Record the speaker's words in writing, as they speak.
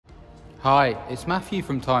Hi, it's Matthew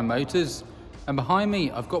from Time Motors, and behind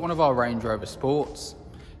me I've got one of our Range Rover Sports.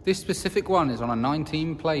 This specific one is on a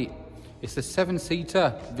 19 plate. It's the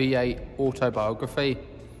 7-seater V8 Autobiography,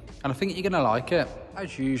 and I think you're going to like it.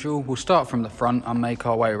 As usual, we'll start from the front and make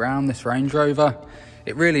our way around this Range Rover.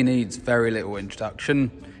 It really needs very little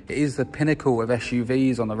introduction. It is the pinnacle of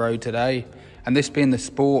SUVs on the road today, and this being the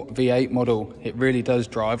Sport V8 model, it really does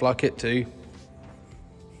drive like it too.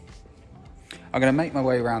 I'm going to make my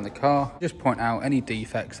way around the car, just point out any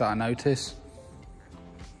defects that I notice.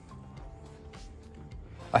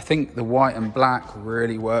 I think the white and black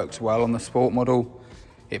really works well on the Sport model.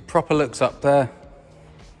 It proper looks up there.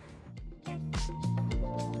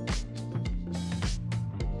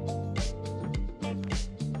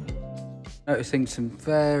 Noticing some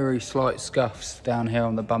very slight scuffs down here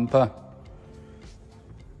on the bumper.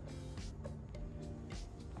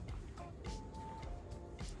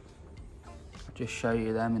 Just show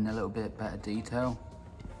you them in a little bit better detail.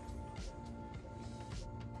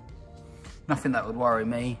 Nothing that would worry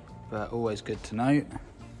me, but always good to note.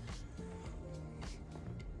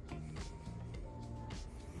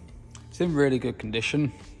 It's in really good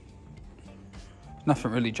condition. Nothing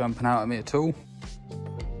really jumping out at me at all.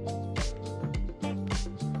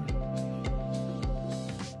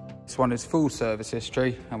 This one is full service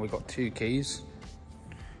history, and we've got 2 keys.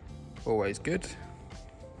 Always good.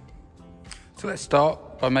 So let's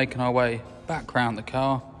start by making our way back round the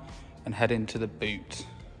car and head into the boot.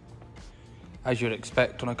 As you'd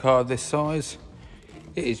expect on a car of this size,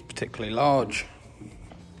 it is particularly large.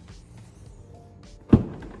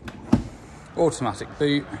 Automatic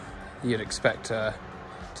boot, you'd expect to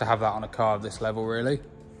have that on a car of this level really.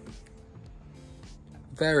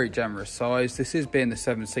 Very generous size. This is being the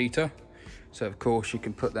 7-seater, so of course you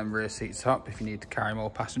can put them rear seats up if you need to carry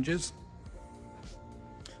more passengers.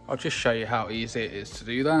 I'll just show you how easy it is to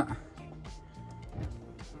do that.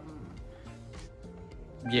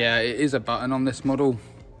 Yeah, it is a button on this model.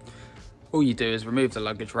 All you do is remove the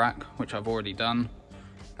luggage rack, which I've already done,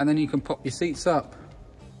 and then you can pop your seats up.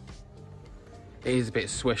 It is a bit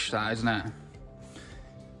swish that, isn't it?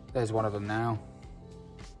 There's one of them now.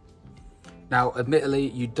 Now, admittedly,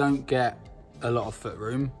 you don't get a lot of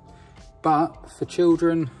footroom, but for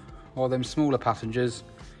children or them smaller passengers,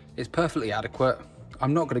 it's perfectly adequate.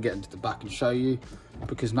 I'm not going to get into the back and show you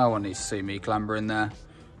because no one needs to see me clamber in there.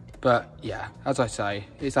 But yeah, as I say,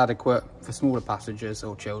 it's adequate for smaller passengers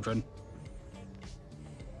or children.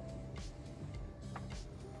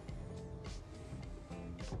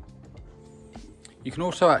 You can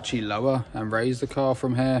also actually lower and raise the car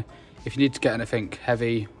from here if you need to get anything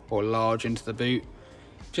heavy or large into the boot.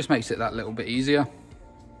 Just makes it that little bit easier.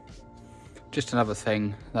 Just another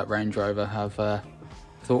thing that Range Rover have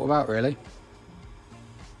thought about really.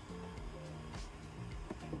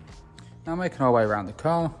 Now making our way around the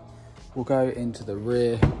car, we'll go into the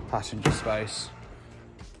rear passenger space.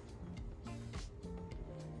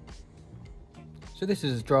 So this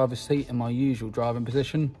is a driver's seat in my usual driving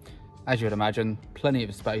position. As you would imagine, plenty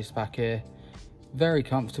of space back here. Very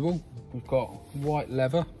comfortable. We've got white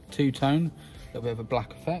leather, 2-tone, a little bit of a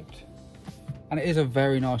black effect. And it is a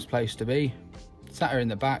very nice place to be. Sat here in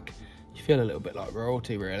the back, you feel a little bit like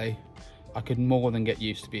royalty really. I could more than get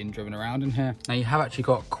used to being driven around in here. Now you have actually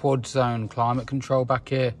got quad zone climate control back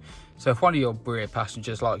here. So if one of your rear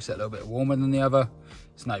passengers likes it a little bit warmer than the other,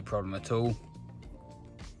 it's no problem at all.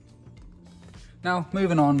 Now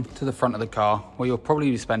moving on to the front of the car, where you'll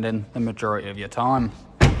probably be spending the majority of your time.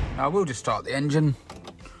 Now I will just start the engine.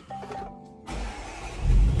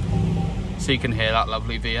 So you can hear that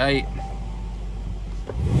lovely V8.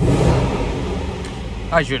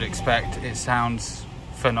 As you'd expect, it sounds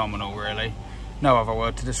phenomenal really. No other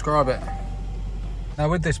word to describe it. Now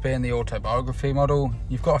with this being the Autobiography model,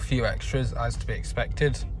 you've got a few extras as to be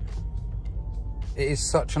expected. It is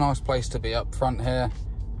such a nice place to be up front here.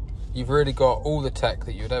 You've really got all the tech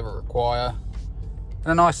that you'd ever require.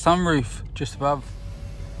 And a nice sunroof just above,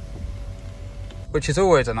 which is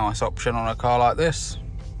always a nice option on a car like this.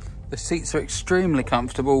 The seats are extremely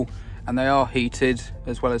comfortable and they are heated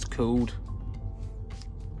as well as cooled.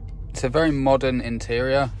 It's a very modern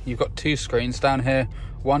interior. You've got 2 screens down here.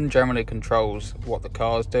 One generally controls what the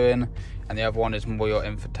car's doing and the other one is more your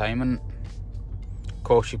infotainment. Of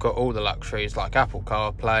course, you've got all the luxuries like Apple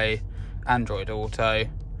CarPlay, Android Auto,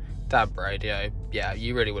 DAB radio. Yeah,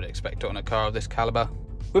 you really would expect it on a car of this caliber.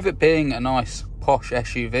 With it being a nice posh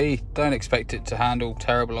SUV, don't expect it to handle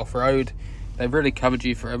terrible off-road. They've really covered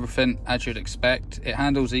you for everything as you'd expect. It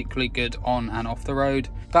handles equally good on and off the road.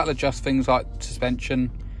 That'll adjust things like suspension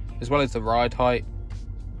as well as the ride height.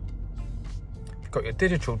 You've got your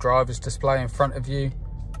digital driver's display in front of you,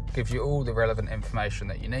 Gives you all the relevant information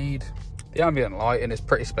that you need. The ambient lighting is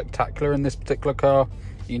pretty spectacular in this particular car.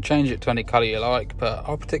 You can change it to any colour you like, but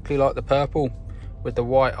I particularly like the purple with the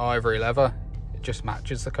white ivory leather. It just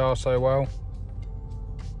matches the car so well.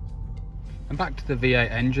 And back to the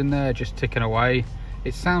V8 engine there, just ticking away.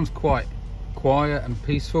 It sounds quite quiet and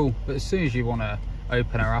peaceful, but as soon as you want to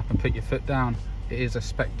open her up and put your foot down, it is a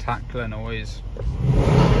spectacular noise.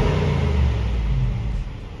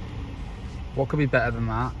 What could be better than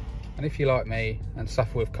that? And if you like me and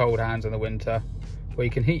suffer with cold hands in the winter, well, you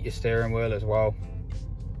can heat your steering wheel as well.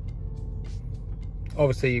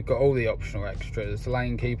 Obviously you've got all the optional extras,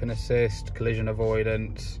 lane keeping assist, collision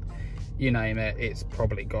avoidance, you name it, it's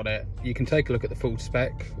probably got it. You can take a look at the full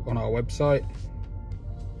spec on our website.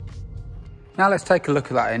 Now let's take a look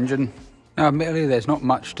at that engine. Now admittedly there's not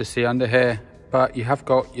much to see under here, but you have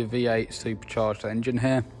got your V8 supercharged engine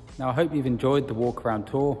here. Now I hope you've enjoyed the walk around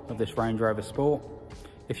tour of this Range Rover Sport.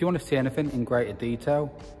 If you want to see anything in greater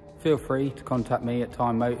detail, feel free to contact me at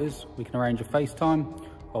Time Motors. We can arrange a FaceTime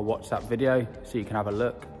or WhatsApp video so you can have a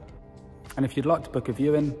look. And if you'd like to book a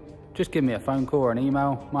viewing, just give me a phone call or an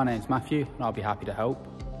email. My name's Matthew and I'll be happy to help.